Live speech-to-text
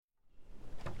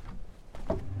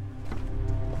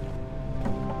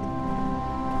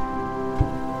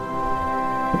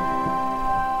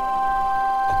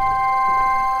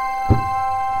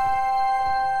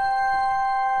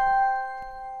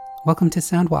Welcome to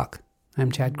Soundwalk.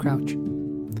 I'm Chad Crouch.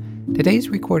 Today's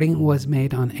recording was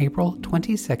made on April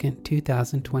 22nd,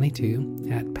 2022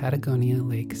 at Patagonia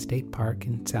Lake State Park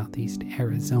in southeast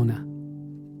Arizona.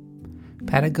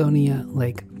 Patagonia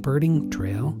Lake Birding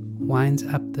Trail winds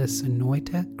up the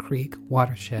Sonoita Creek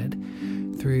watershed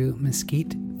through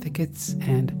mesquite thickets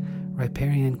and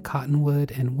riparian cottonwood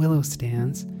and willow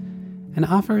stands and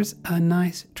offers a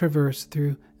nice traverse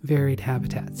through varied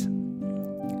habitats.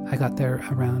 I got there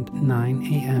around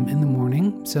 9 a.m. in the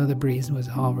morning, so the breeze was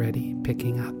already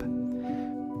picking up.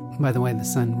 By the way, the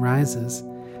sun rises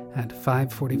at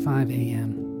 5:45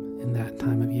 a.m. in that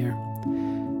time of year.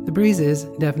 The breezes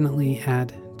definitely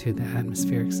add to the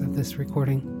atmospherics of this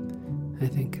recording, I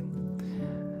think.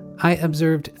 I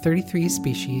observed 33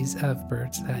 species of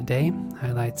birds that day.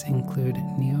 Highlights include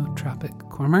neotropic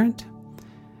cormorant,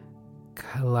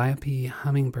 calliope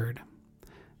hummingbird,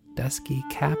 dusky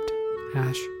capped,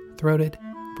 ash-throated,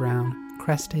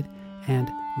 brown-crested, and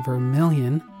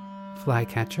vermilion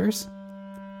flycatchers.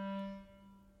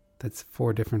 That's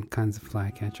 4 different kinds of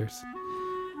flycatchers.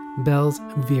 Bell's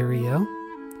vireo,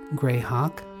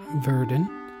 greyhawk, verdin,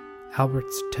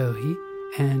 Albert's towhee,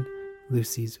 and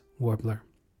Lucy's warbler.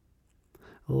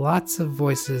 Lots of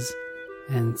voices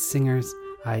and singers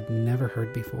I'd never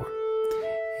heard before.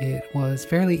 It was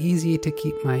fairly easy to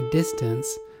keep my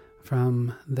distance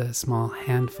from the small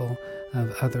handful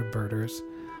of other birders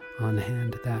on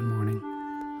hand that morning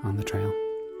on the trail.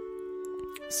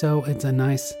 So it's a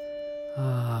nice,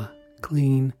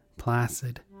 clean,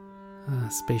 placid,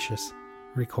 spacious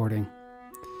recording.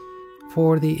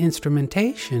 For the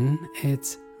instrumentation,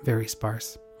 it's very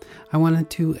sparse. I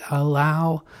wanted to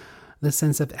allow the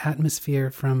sense of atmosphere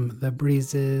from the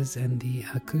breezes and the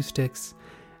acoustics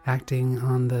acting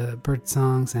on the bird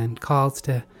songs and calls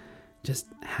to just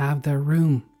have their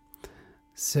room.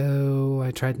 So I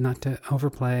tried not to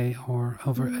overplay or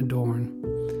over-adorn.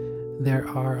 There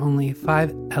are only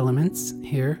 5 elements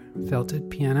here: felted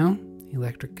piano,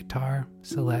 electric guitar,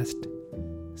 celeste,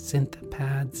 synth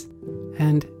pads,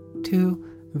 and 2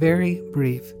 very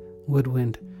brief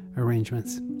woodwind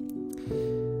arrangements.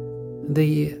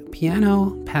 The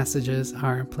piano passages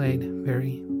are played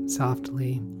very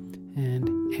softly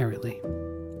and airily.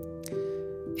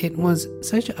 It was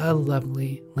such a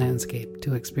lovely landscape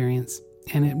to experience,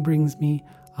 and it brings me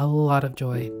a lot of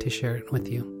joy to share it with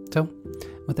you. So,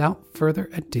 without further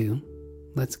ado,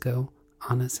 let's go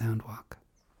on a sound walk.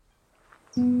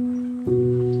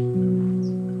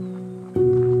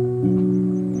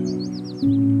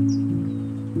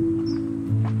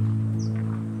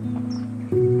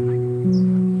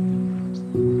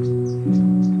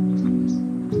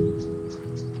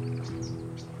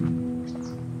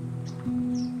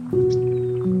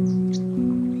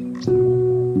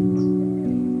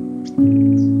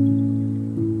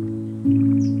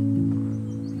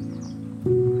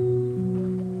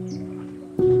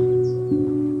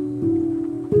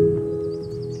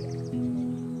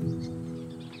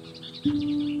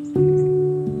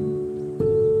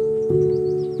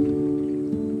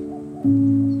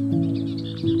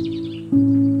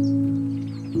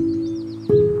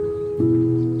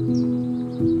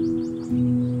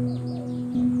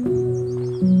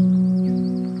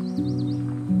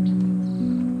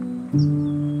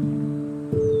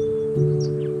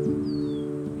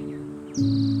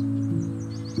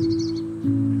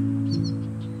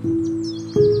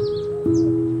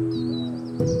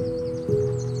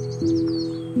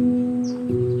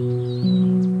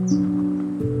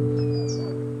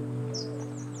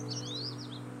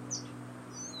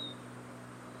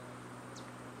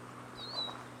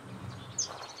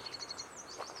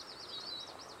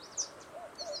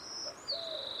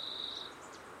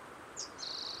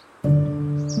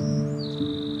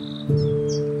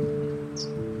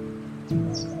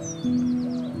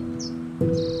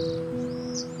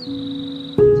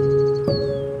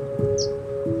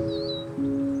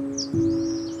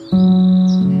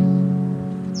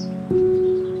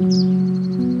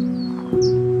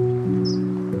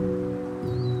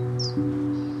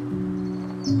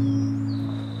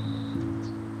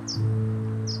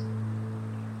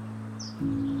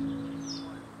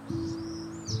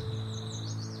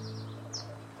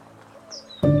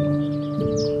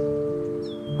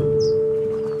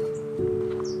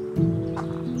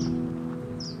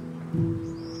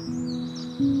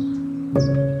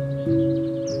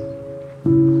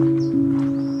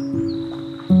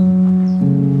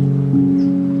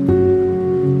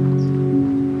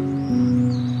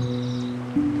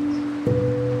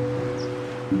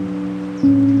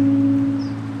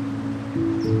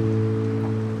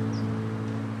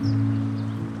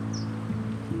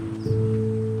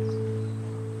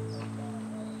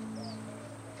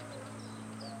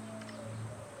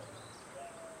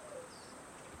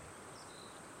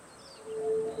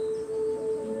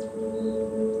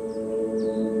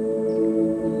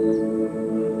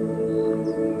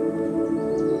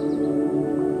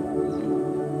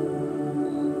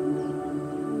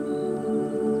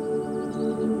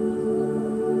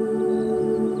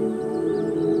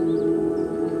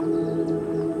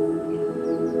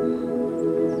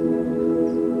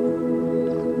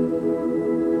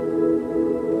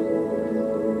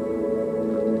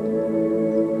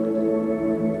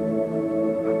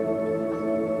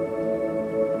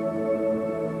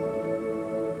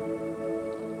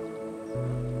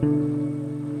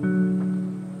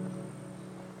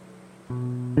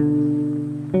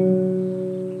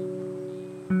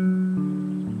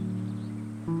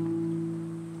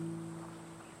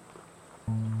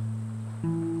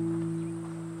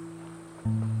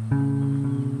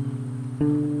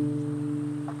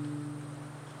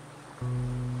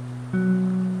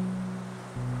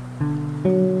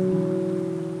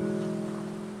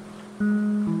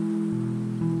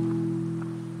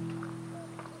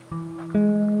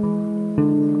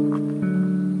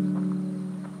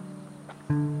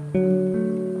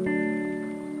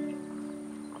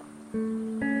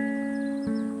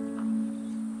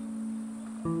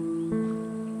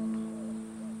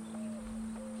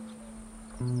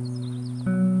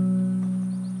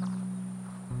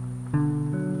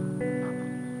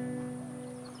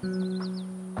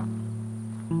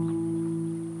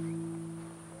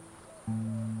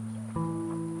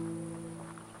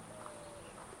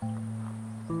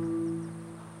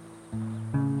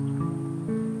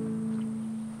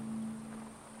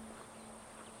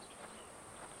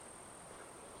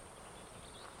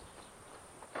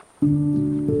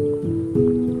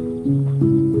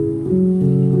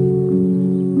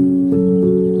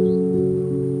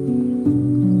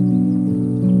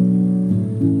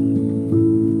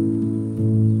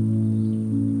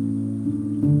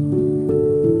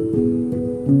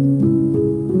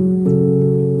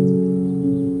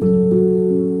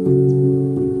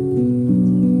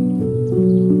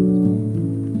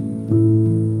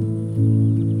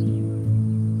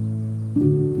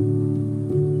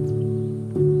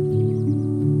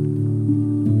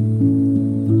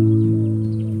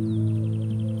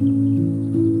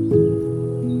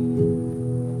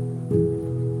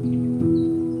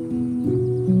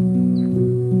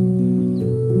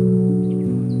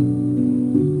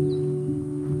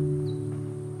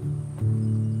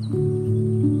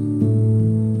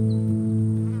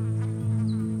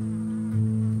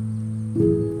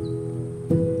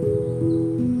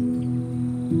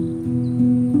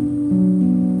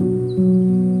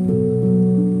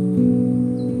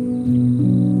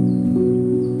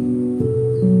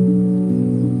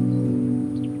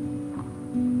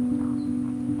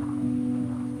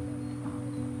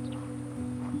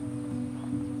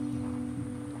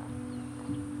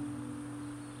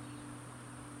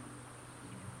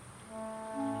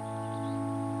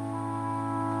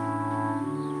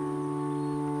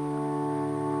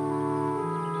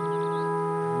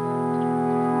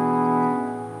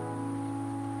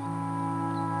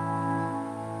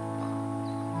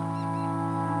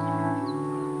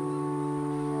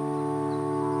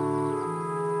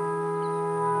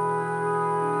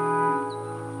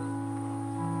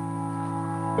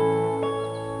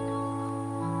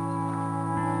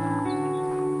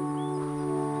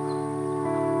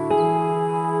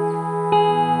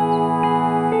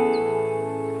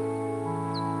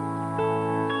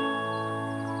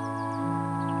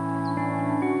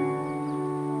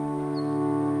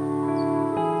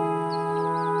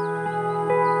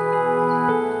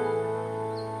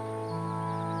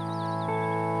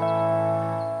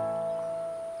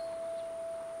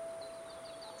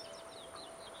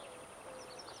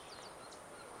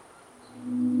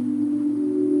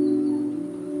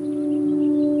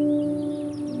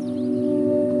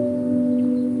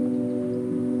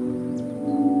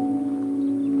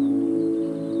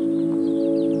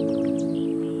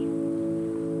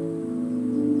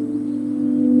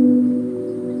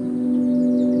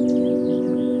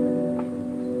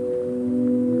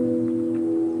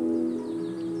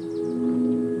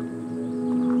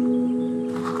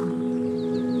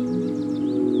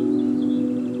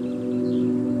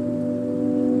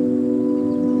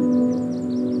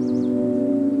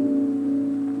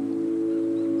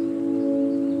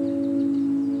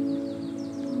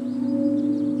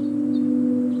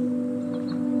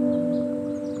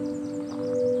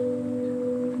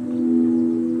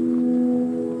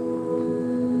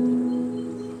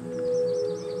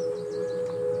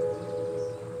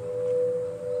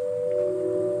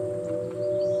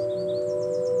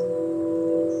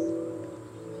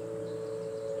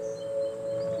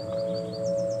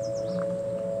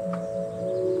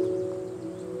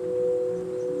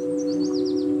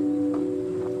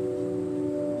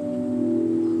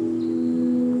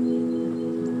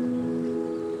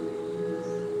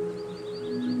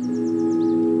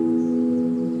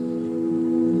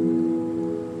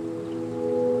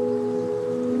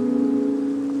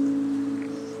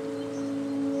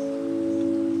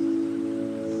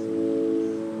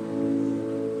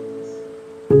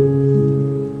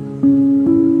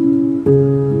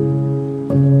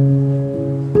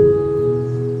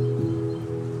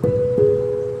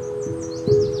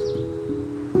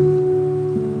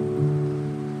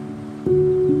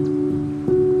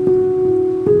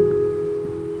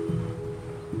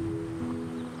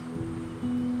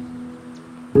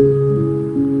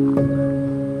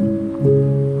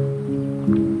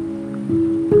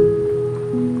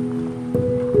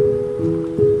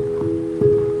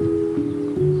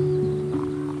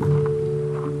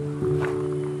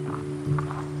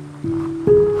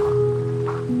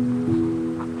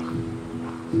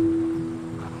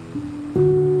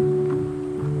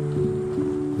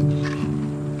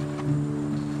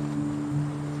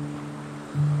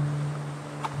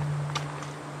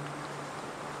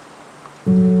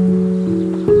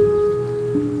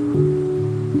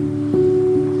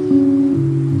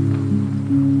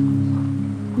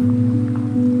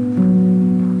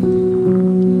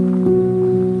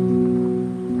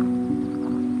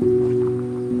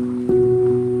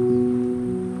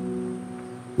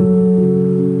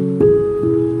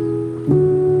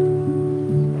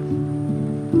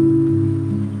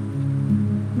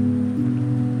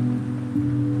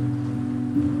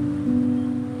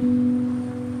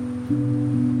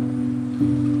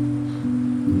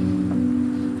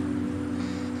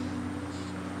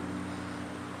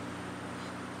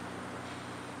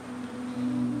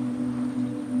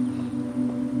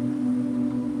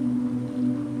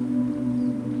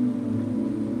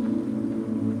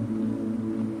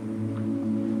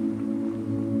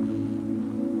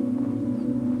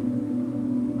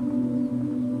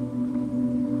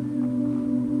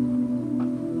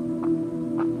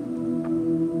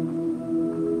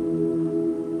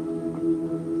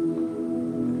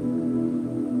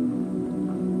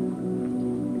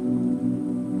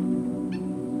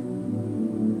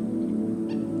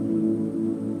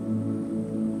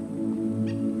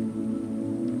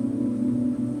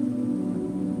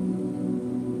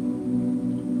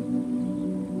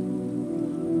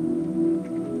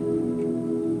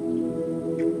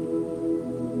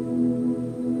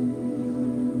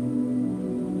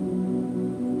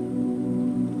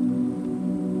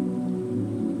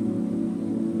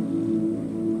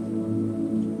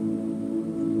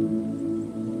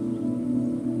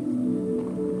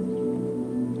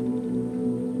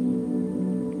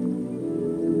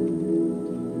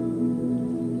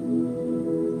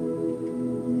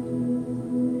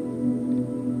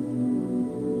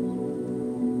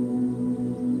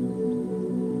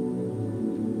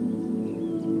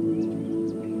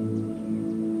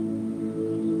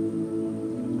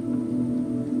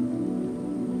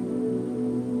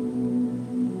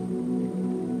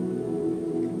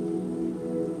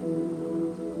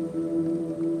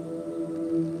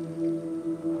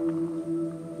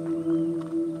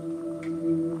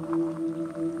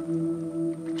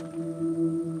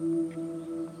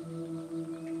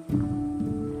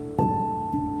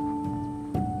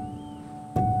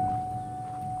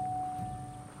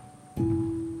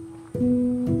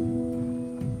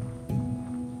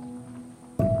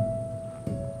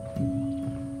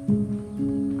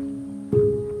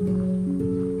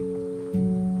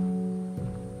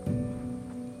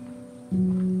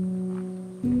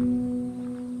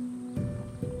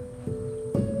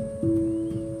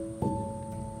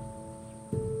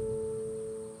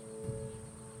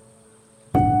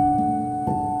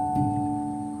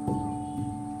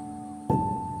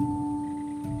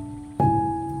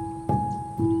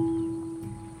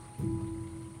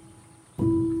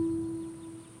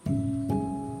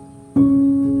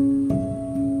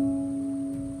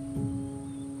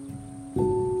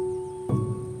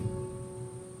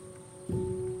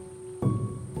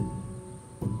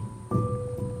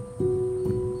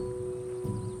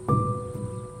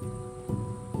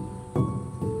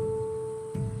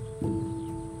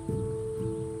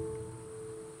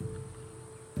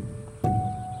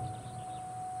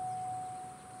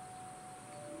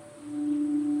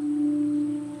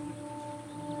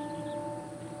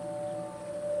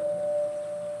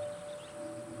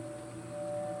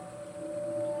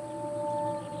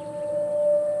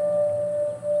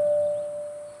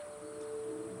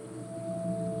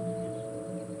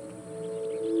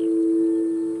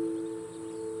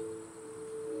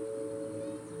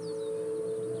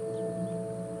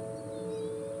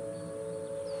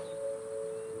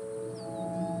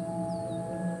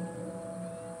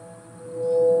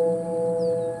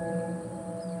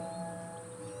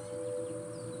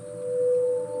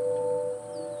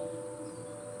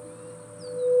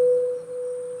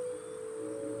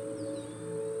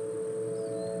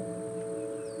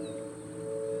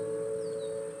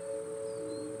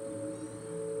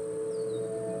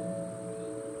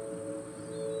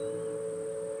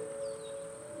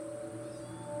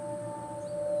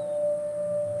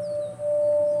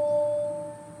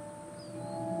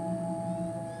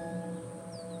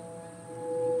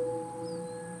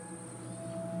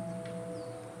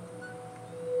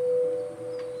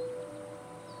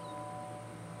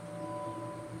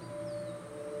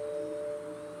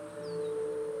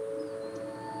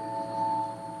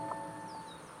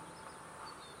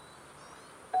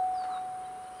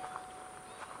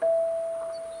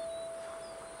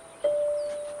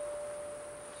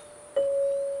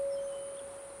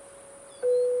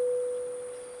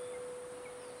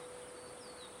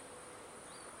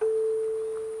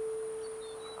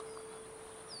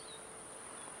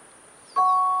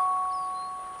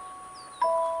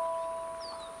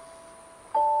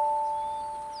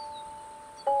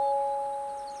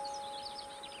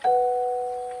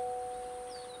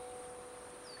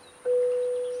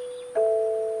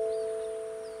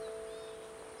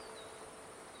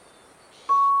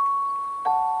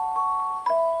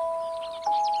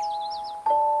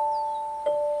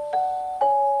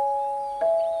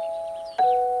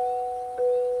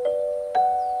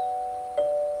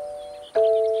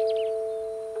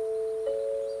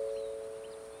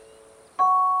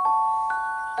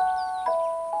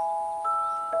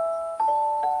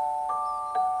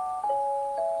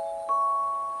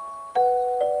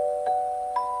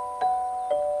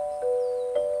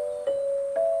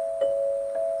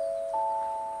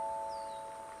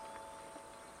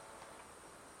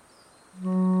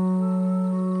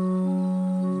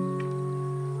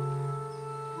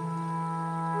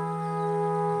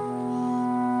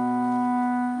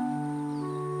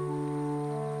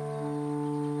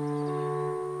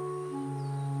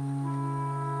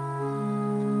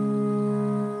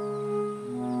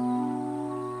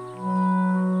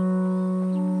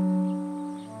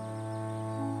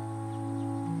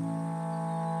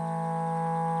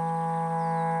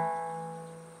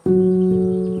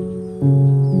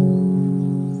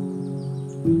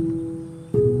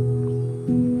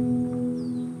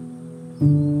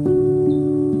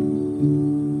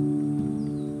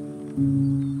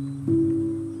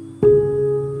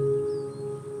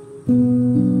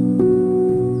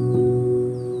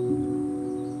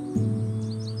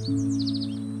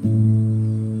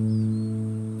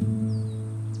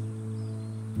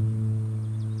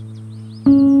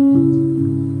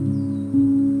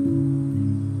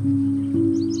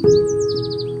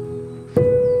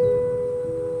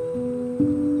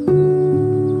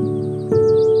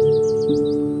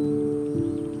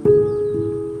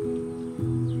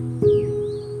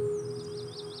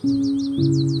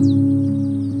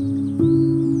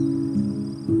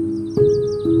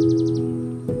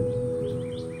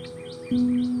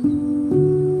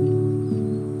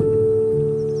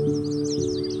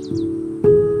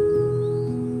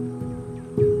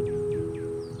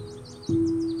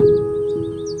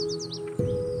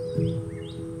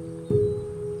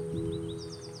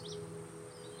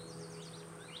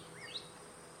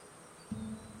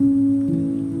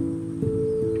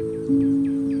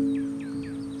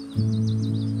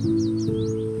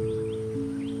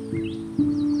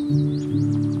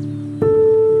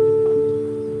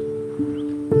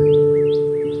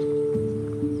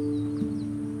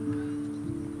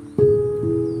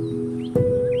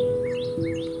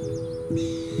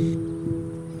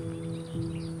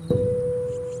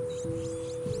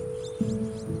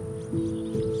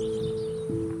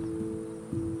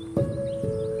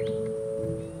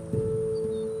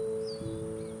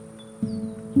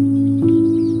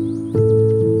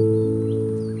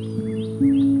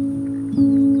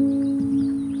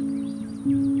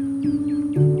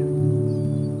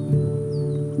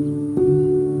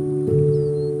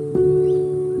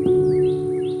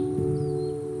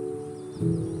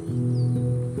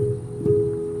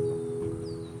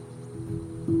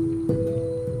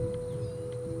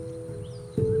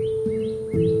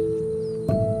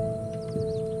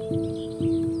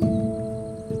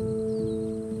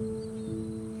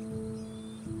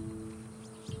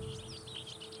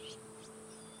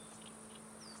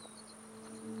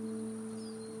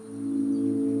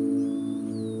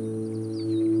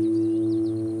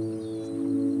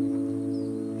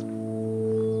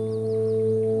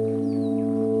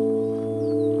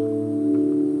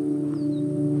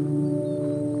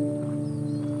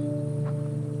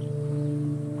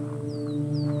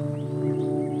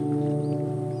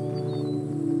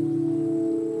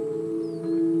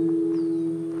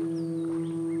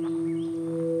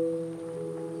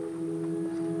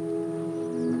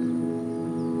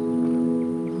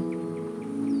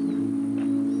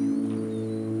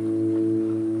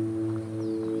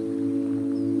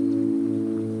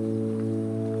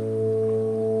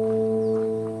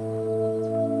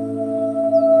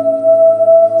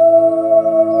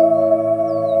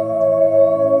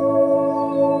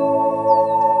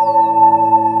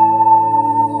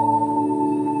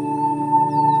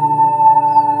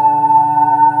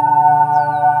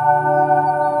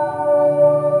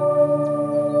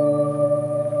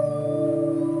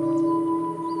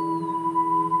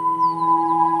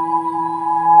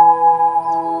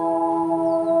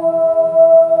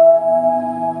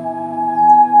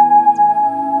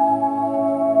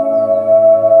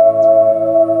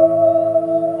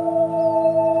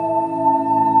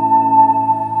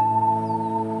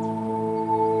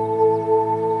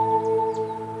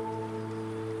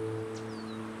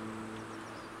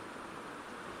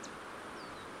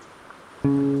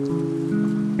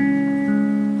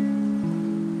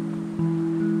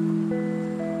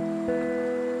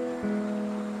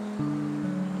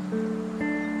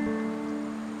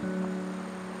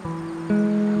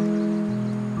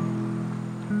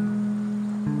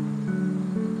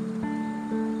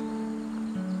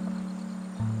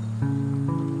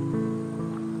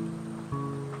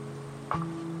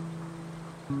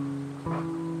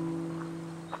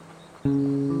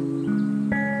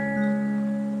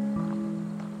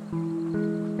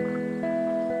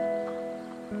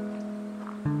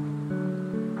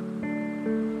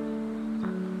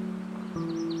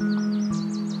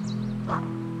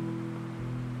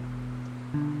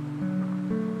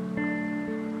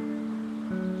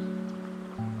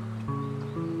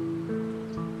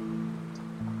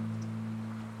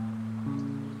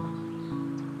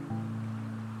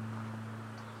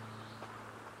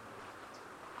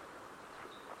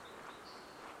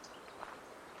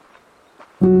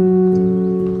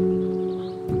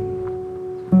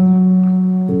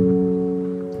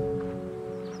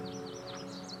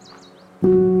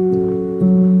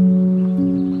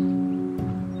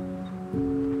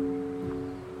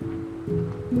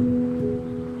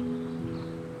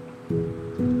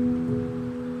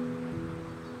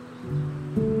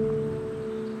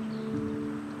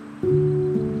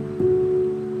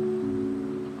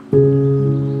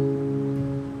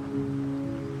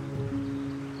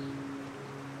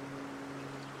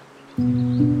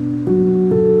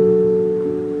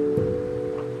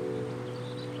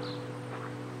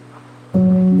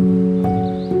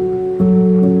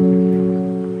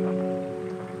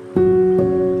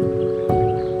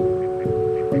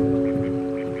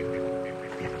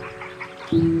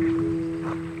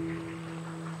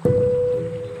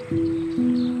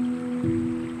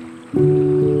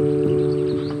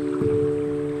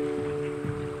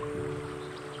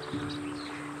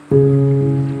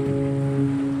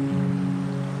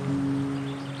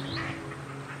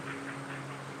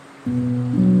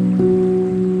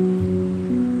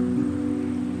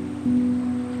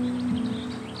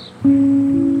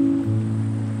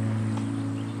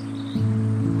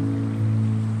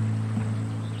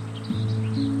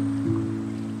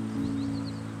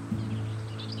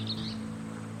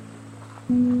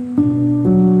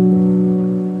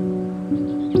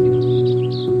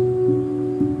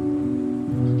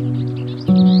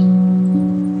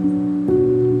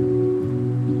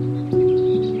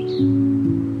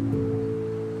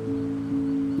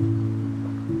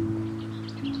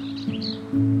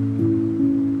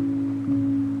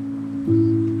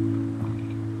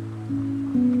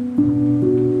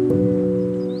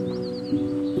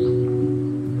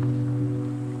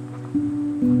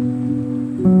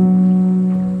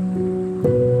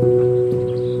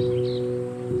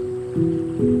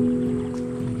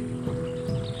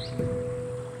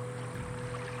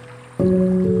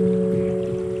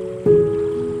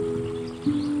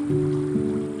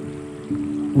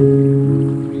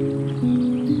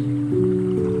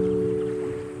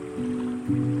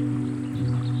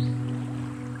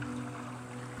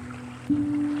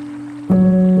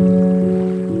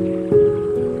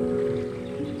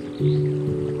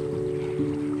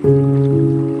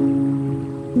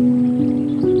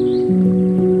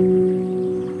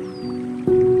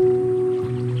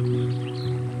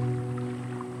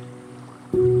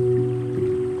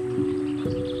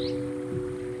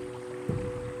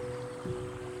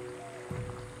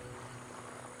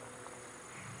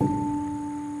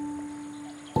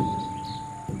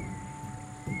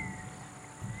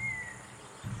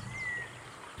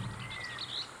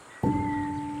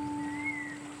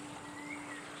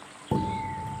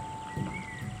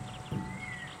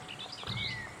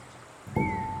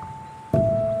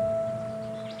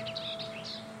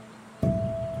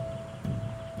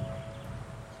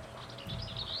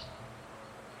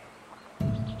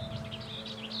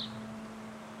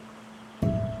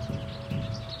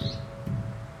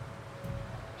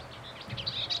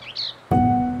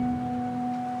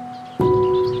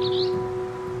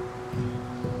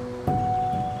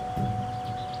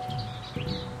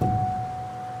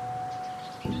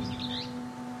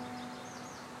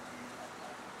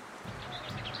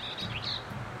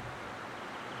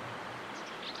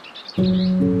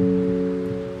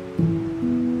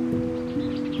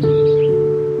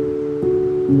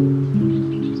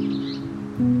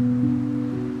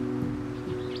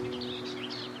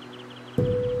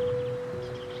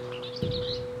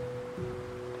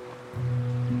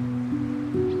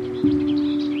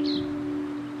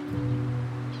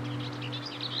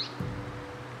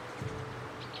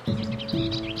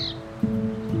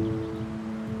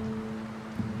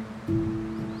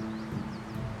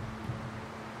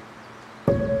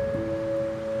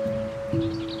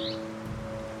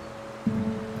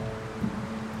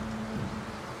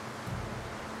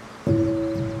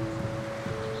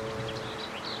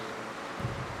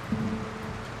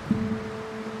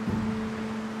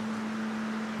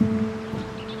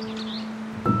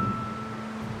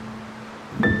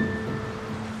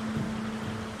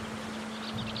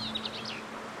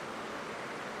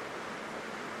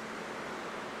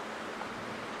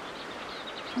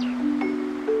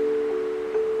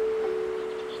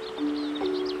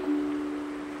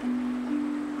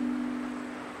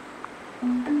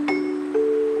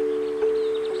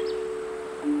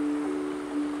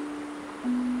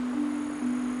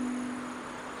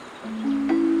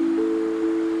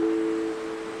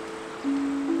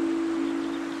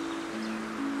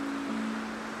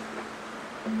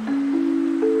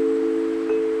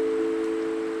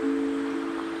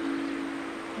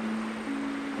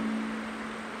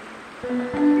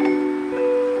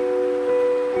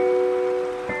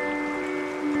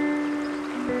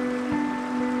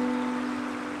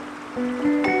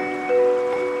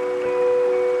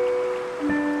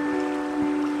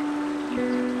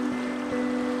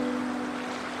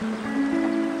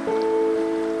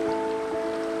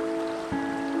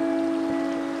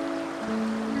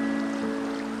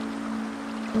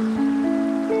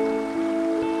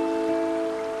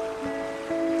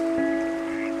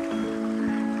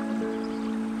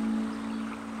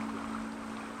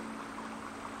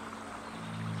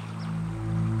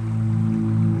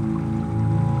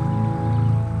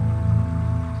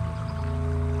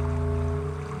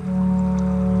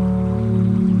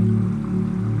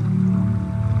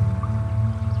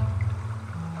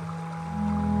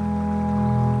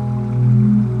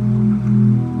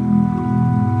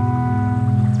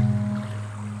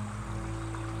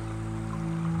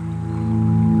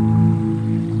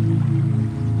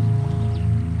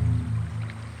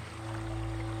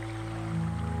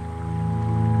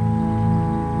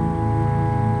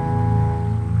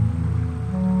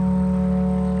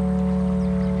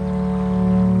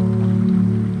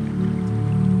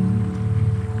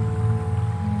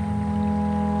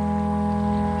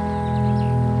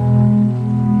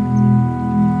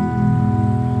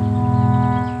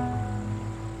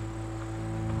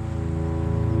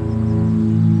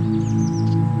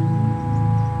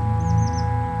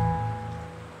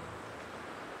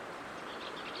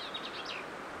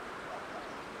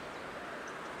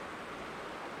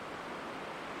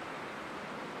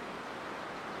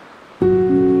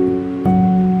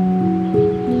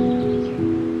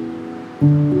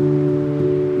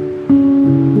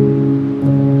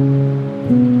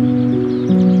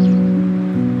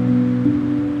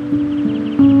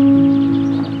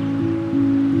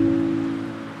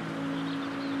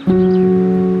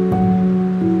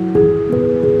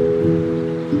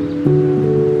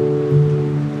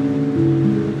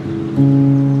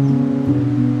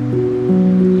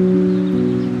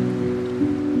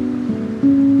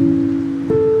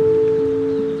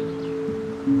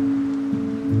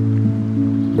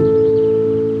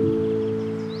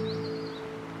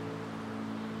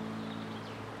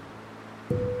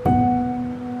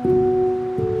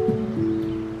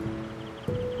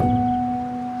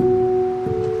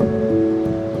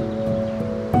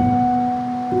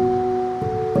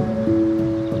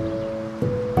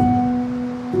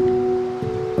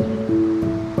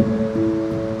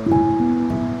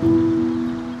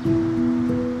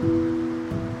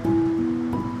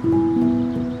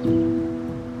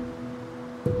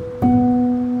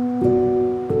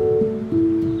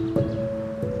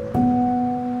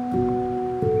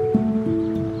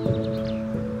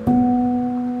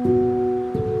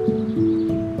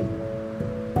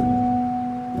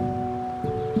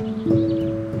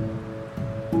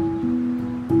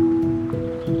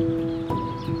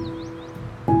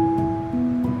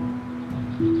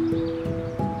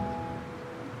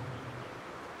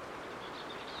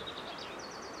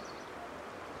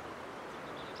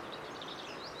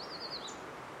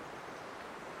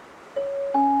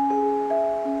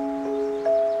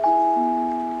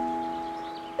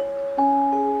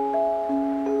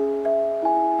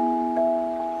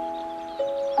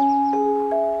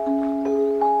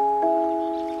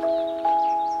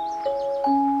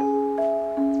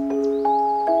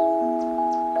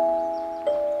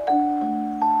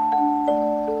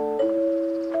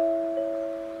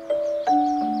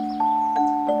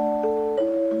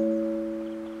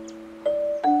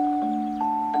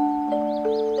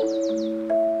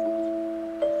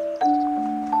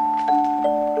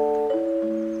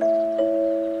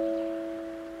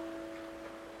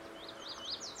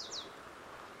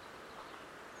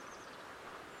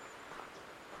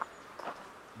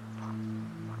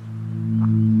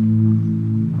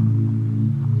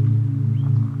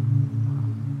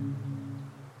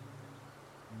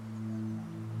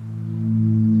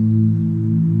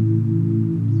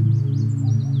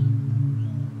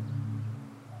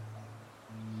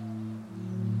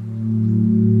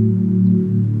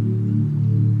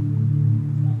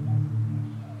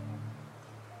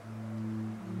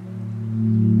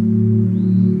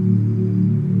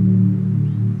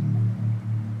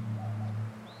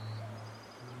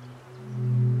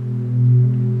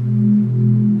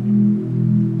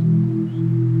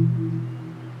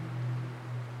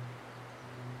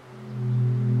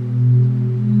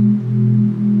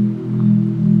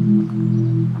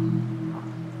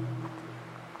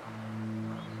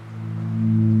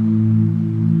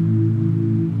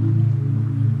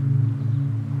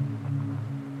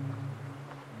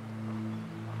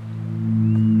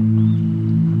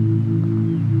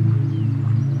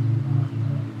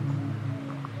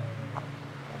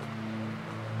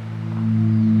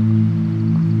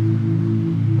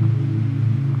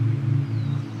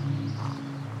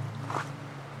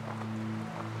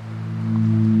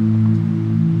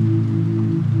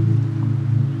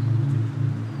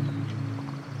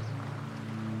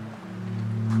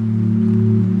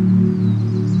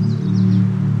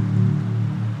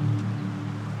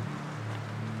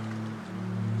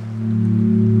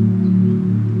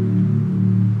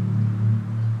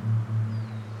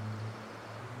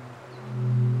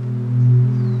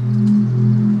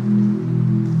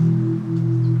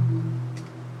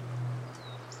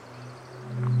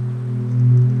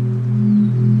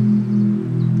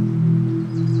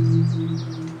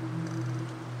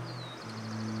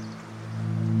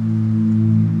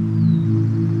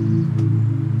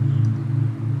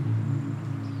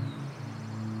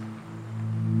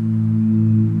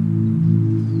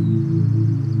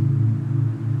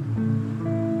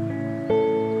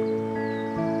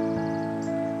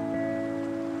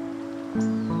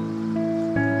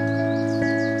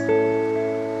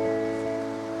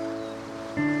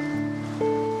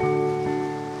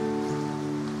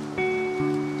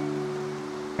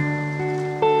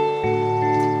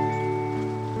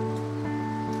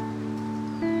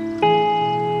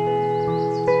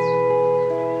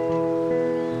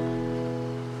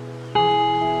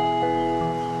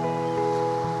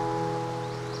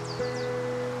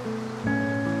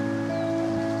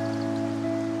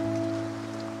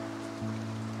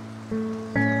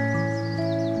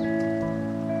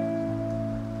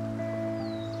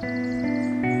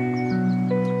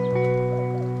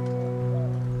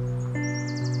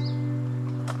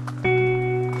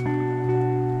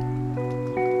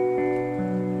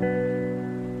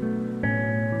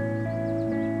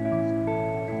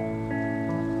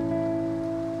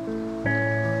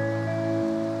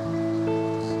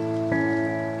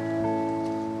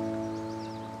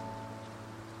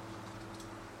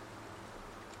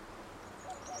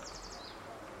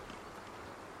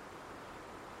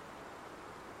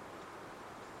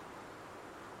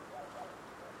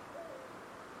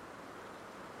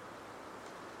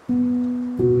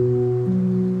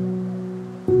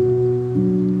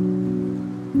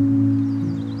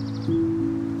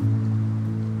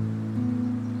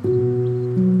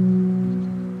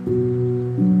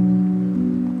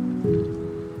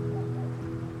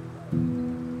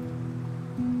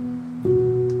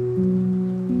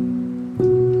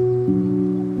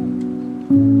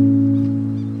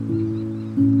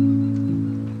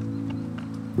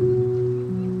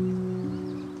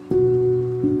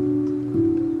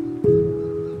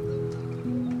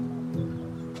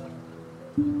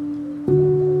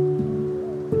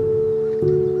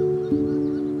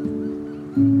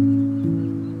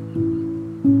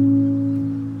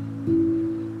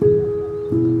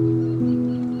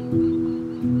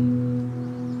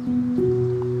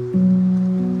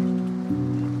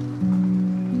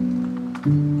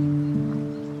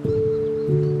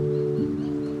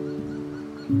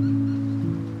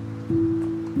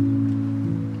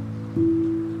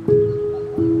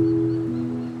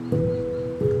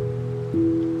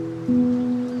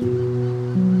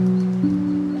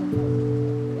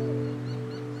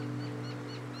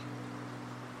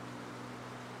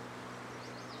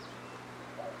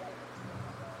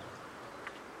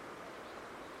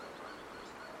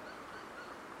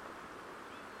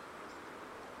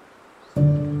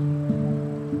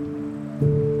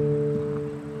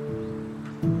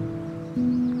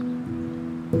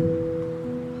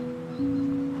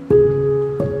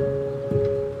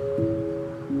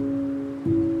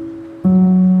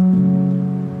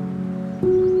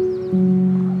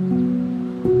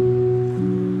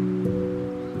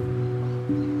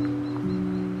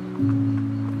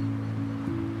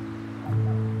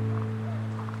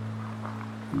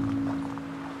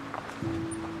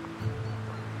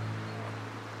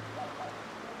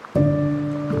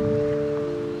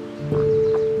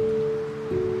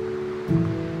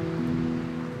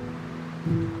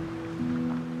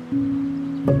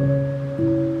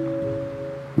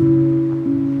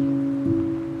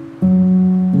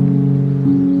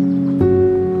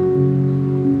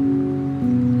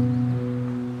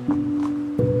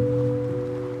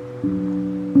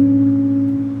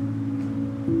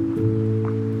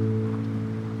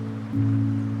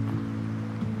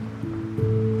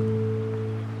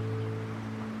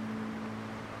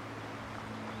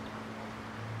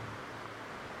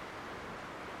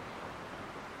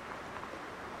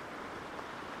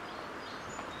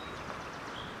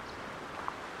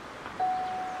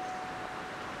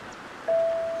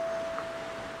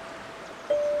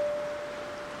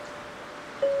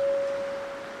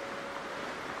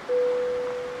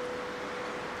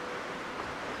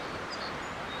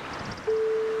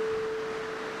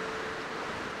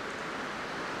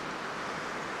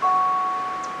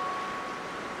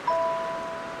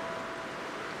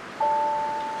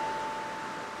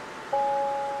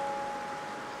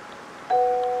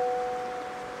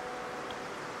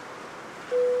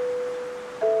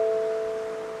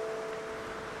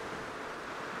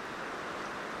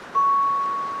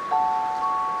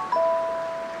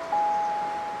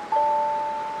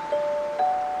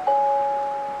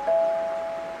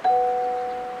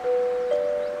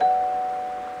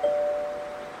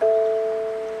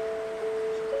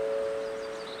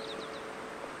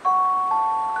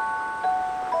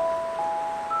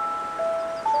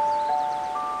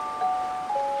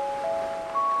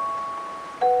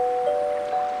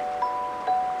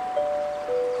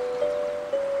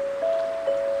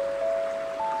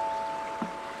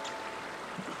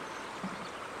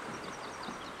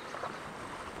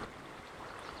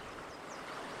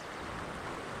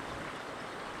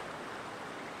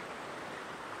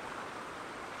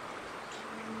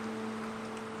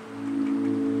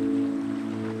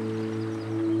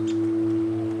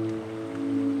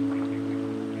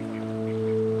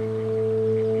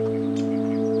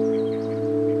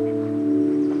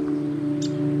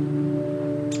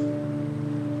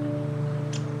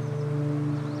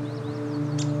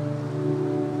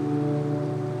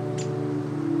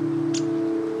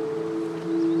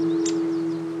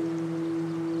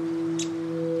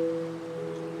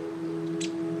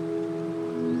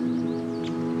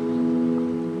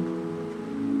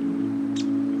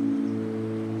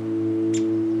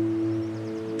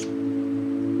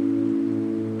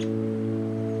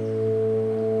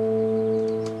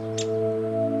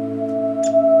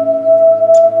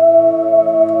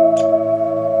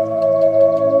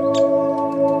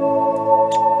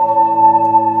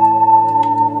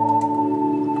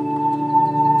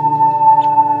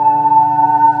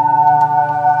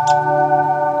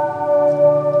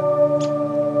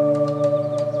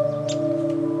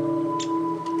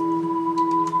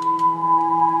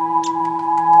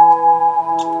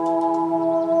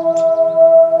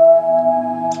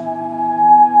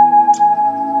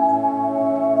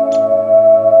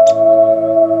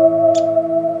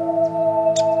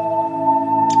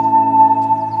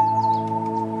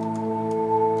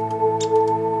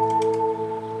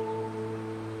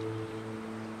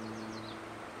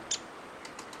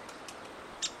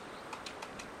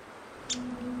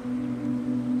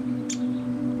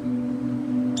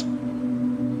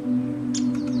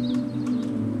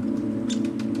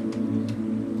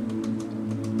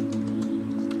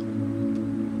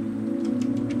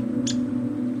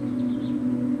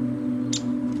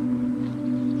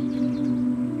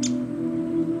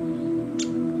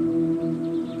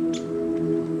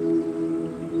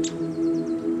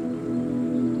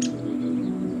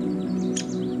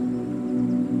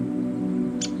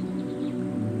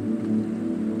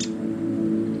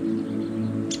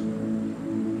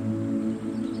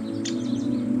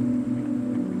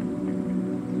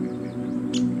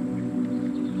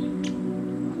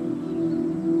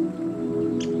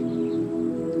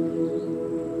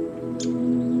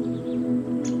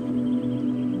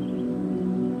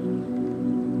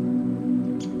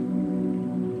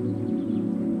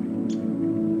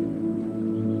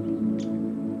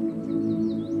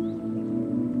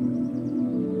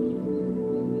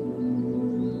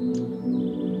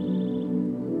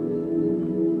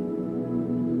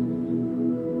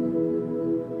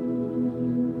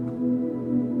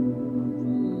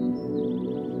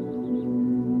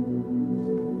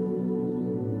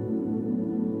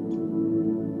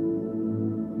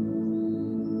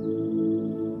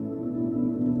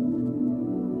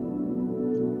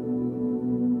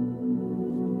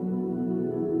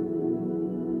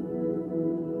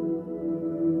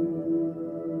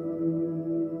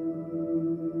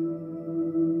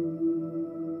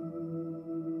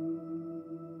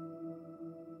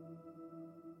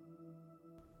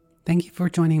 Thank you for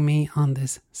joining me on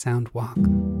this sound walk.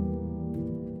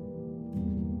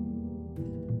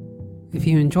 If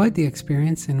you enjoyed the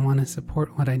experience and want to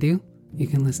support what I do, you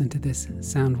can listen to this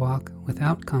sound walk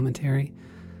without commentary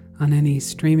on any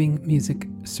streaming music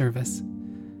service.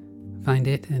 Find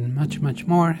it and much, much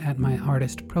more at my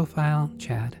artist profile,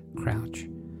 Chad Crouch.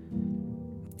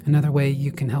 Another way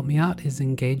you can help me out is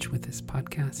engage with this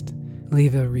podcast.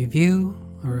 Leave a review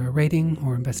or a rating,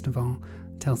 or best of all,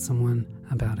 tell someone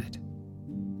about it.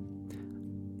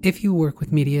 If you work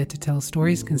with media to tell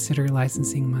stories, consider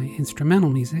licensing my instrumental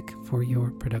music for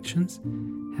your productions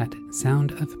at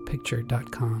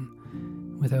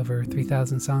soundofpicture.com. With over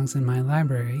 3,000 songs in my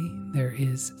library, there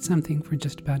is something for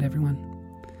just about everyone.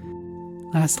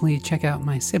 Lastly, check out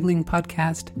my sibling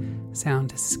podcast,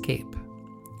 Soundscape.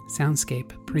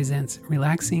 Soundscape presents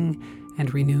relaxing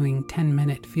and renewing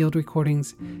 10-minute field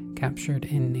recordings captured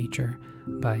in nature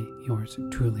by yours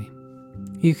truly.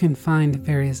 You can find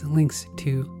various links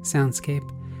to Soundscape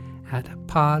at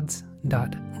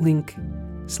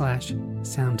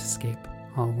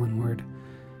pods.link/soundscape, all one word.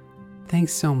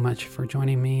 Thanks so much for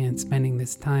joining me and spending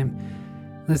this time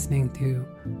listening to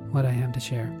what I have to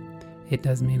share. It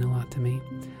does mean a lot to me.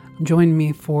 Join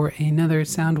me for another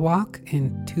sound walk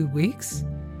in 2 weeks.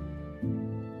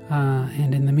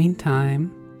 And in the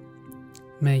meantime,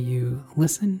 may you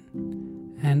listen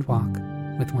and walk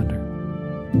with wonder.